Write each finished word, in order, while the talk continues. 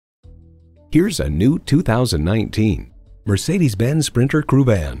Here's a new 2019 Mercedes-Benz Sprinter Crew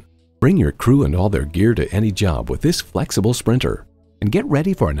Van. Bring your crew and all their gear to any job with this flexible Sprinter and get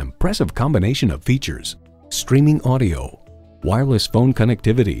ready for an impressive combination of features: streaming audio, wireless phone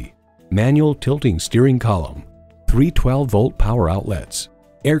connectivity, manual tilting steering column, 3 12-volt power outlets,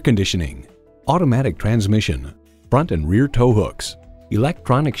 air conditioning, automatic transmission, front and rear tow hooks,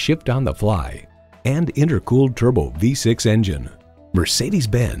 electronic shift on the fly, and intercooled turbo V6 engine.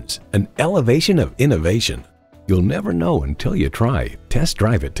 Mercedes-Benz, an elevation of innovation. You'll never know until you try. Test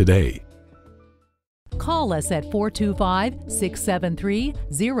drive it today. Call us at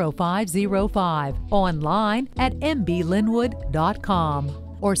 425-673-0505, online at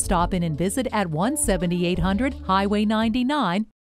mblynnwood.com, or stop in and visit at 17800 Highway 99,